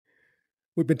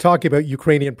We've been talking about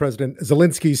Ukrainian President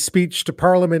Zelensky's speech to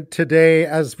Parliament today.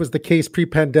 As was the case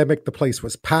pre-pandemic, the place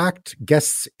was packed.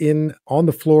 Guests on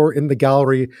the floor in the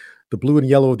gallery. The blue and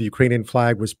yellow of the Ukrainian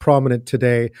flag was prominent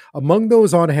today. Among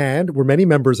those on hand were many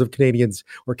members of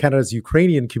Canada's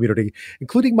Ukrainian community,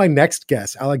 including my next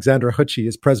guest. Alexandra Chyczij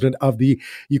is president of the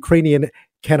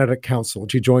Ukrainian-Canada Council.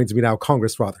 She joins me now,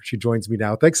 Congress rather. She joins me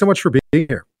now. Thanks so much for being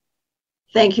here.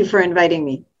 Thank you for inviting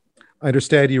me. I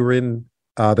understand you were in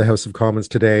the House of Commons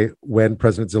today when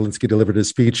President Zelenskyy delivered his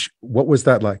speech. What was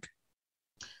that like?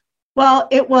 Well,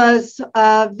 it was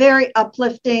very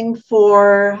uplifting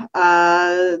for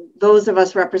those of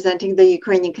us representing the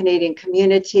Ukrainian-Canadian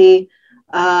community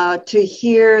to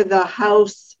hear the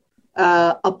House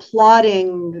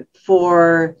applauding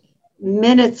for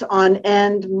minutes on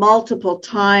end, multiple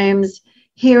times,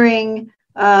 hearing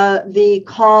the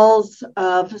calls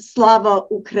of Slava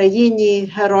Ukraini,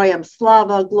 Heroyam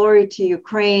Slava, glory to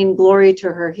Ukraine, glory to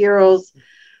her heroes,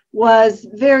 was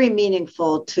very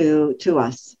meaningful to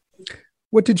us.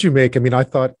 What did you make? I mean, I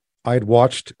thought I'd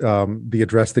watched the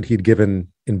address that he'd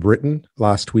given in Britain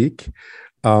last week.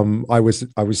 I was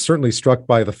certainly struck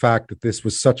by the fact that this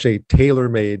was such a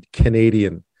tailor-made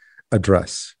Canadian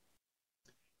address.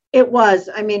 It was.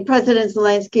 I mean, President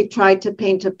Zelenskyy tried to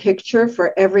paint a picture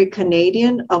for every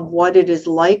Canadian of what it is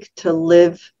like to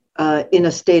live in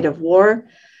a state of war,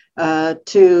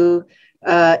 to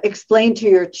explain to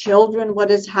your children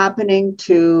what is happening,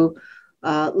 to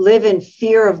live in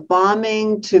fear of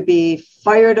bombing, to be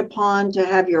fired upon, to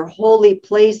have your holy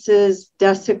places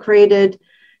desecrated.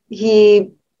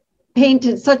 He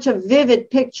painted such a vivid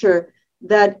picture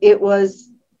that it was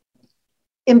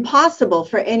impossible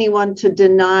for anyone to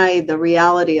deny the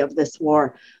reality of this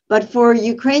war. But for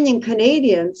Ukrainian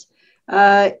Canadians,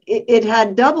 it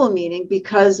had double meaning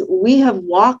because we have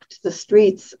walked the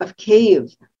streets of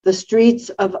Kyiv, the streets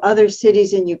of other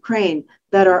cities in Ukraine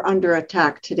that are under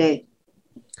attack today.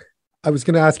 I was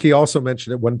going to ask, he also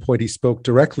mentioned at one point he spoke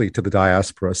directly to the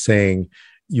diaspora saying,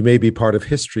 you may be part of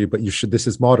history, but this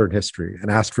is modern history, and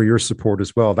asked for your support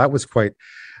as well.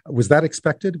 Was that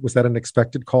expected? Was that an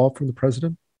expected call from the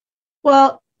president?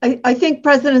 Well, I think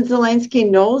President Zelenskyy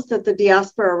knows that the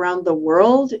diaspora around the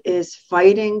world is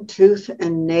fighting tooth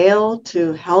and nail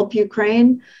to help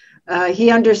Ukraine.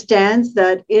 He understands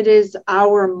that it is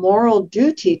our moral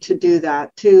duty to do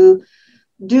that, to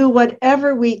do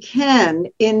whatever we can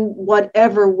in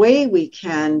whatever way we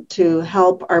can to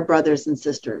help our brothers and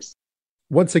sisters.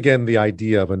 Once again, the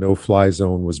idea of a no-fly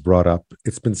zone was brought up.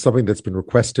 It's been something that's been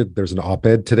requested. There's an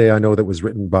op-ed today, I know, that was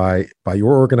written by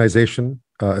your organization,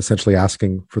 essentially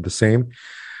asking for the same.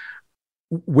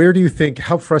 Where do you think,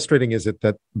 how frustrating is it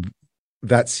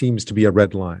that seems to be a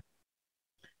red line?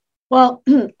 Well,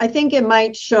 I think it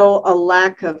might show a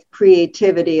lack of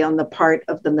creativity on the part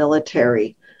of the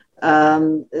military.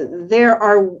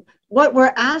 What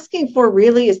we're asking for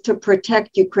really is to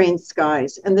protect Ukraine's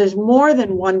skies. And there's more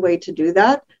than one way to do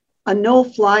that. A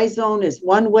no-fly zone is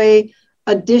one way,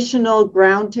 additional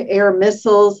ground-to-air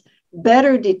missiles,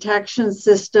 better detection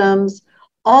systems,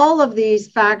 all of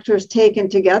these factors taken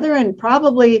together, and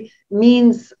probably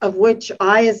means of which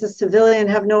I as a civilian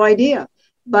have no idea.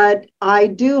 But I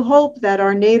do hope that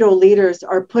our NATO leaders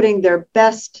are putting their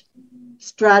best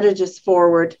strategists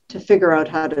forward to figure out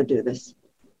how to do this.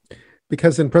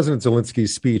 Because in President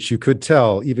Zelensky's speech, you could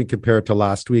tell, even compared to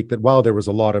last week, that while there was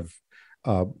a lot of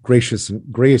grace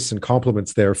and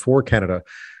compliments there for Canada,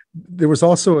 there was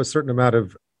also a certain amount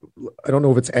of, I don't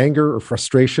know if it's anger or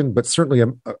frustration, but certainly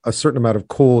a certain amount of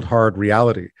cold, hard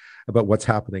reality about what's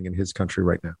happening in his country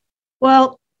right now.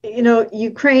 Well,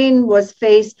 Ukraine was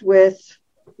faced with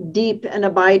deep and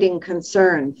abiding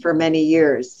concern for many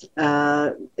years,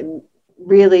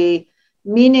 really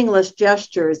meaningless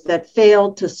gestures that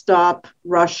failed to stop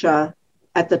Russia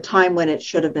at the time when it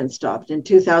should have been stopped. In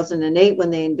 2008,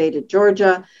 when they invaded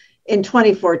Georgia, in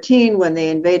 2014, when they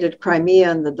invaded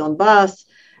Crimea and the Donbass,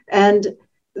 and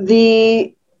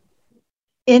the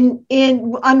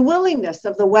unwillingness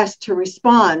of the West to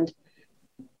respond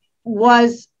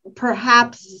was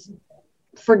perhaps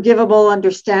forgivable,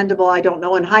 understandable. I don't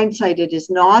know. In hindsight, it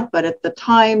is not. But at the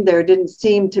time, there didn't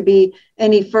seem to be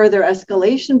any further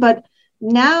escalation. But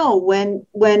now,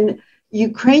 when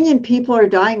Ukrainian people are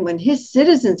dying, when his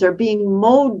citizens are being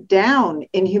mowed down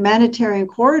in humanitarian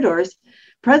corridors,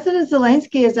 President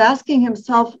Zelenskyy is asking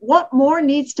himself, what more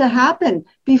needs to happen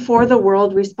before the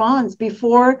world responds,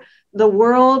 before the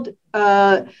world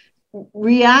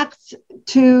reacts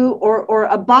to or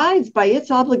abides by its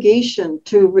obligation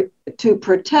to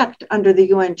protect under the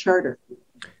UN Charter?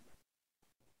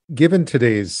 Given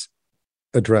today's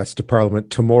address to Parliament,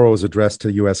 tomorrow's address to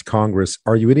the U.S. Congress,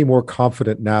 are you any more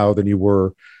confident now than you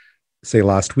were, say,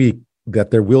 last week,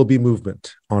 that there will be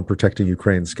movement on protecting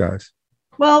Ukraine's skies?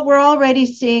 Well, we're already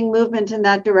seeing movement in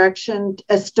that direction.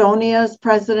 Estonia's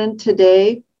president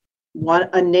today,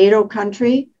 a NATO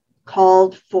country,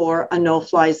 called for a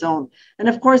no-fly zone. And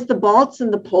of course, the Balts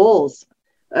and the Poles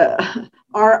are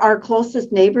our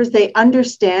closest neighbors. They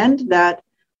understand that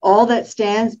all that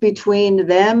stands between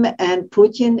them and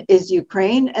Putin is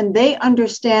Ukraine, and they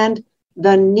understand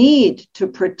the need to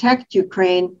protect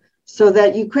Ukraine so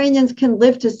that Ukrainians can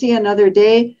live to see another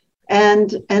day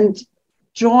and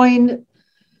join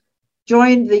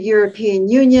the European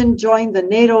Union, join the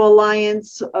NATO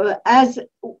alliance, as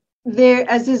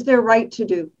is their right to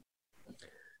do.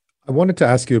 I wanted to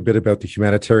ask you a bit about the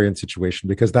humanitarian situation,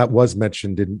 because that was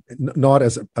mentioned in not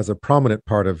as a prominent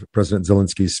part of President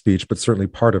Zelensky's speech, but certainly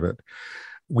part of it.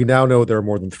 We now know there are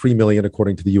more than 3 million,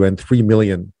 according to the UN, 3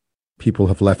 million people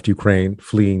have left Ukraine,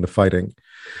 fleeing the fighting.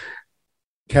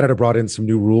 Canada brought in some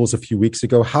new rules a few weeks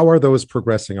ago. How are those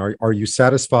progressing? Are you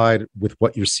satisfied with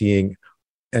what you're seeing?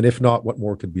 And if not, what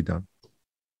more could be done?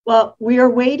 Well, we are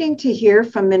waiting to hear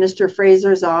from Minister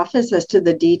Fraser's office as to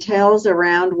the details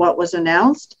around what was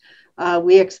announced.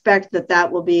 We expect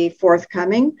that will be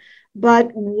forthcoming. But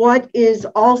what is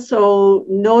also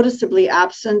noticeably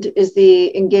absent is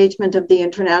the engagement of the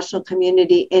international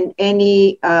community in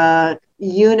any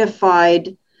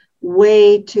unified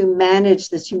way to manage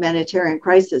this humanitarian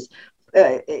crisis.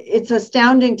 It's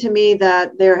astounding to me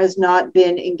that there has not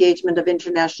been engagement of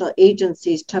international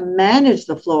agencies to manage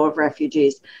the flow of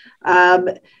refugees.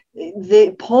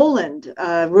 Poland,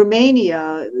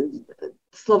 Romania,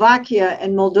 Slovakia,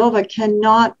 and Moldova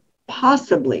cannot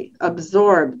possibly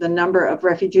absorb the number of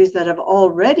refugees that have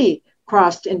already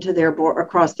crossed into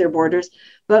across their borders.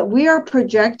 But we are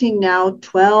projecting now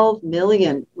 12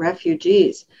 million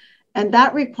refugees. And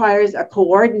that requires a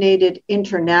coordinated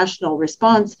international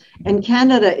response. And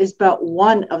Canada is but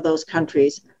one of those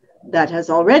countries that has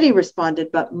already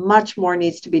responded, but much more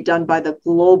needs to be done by the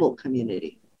global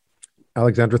community.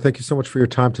 Alexandra, thank you so much for your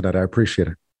time tonight. I appreciate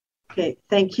it. Okay,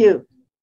 thank you.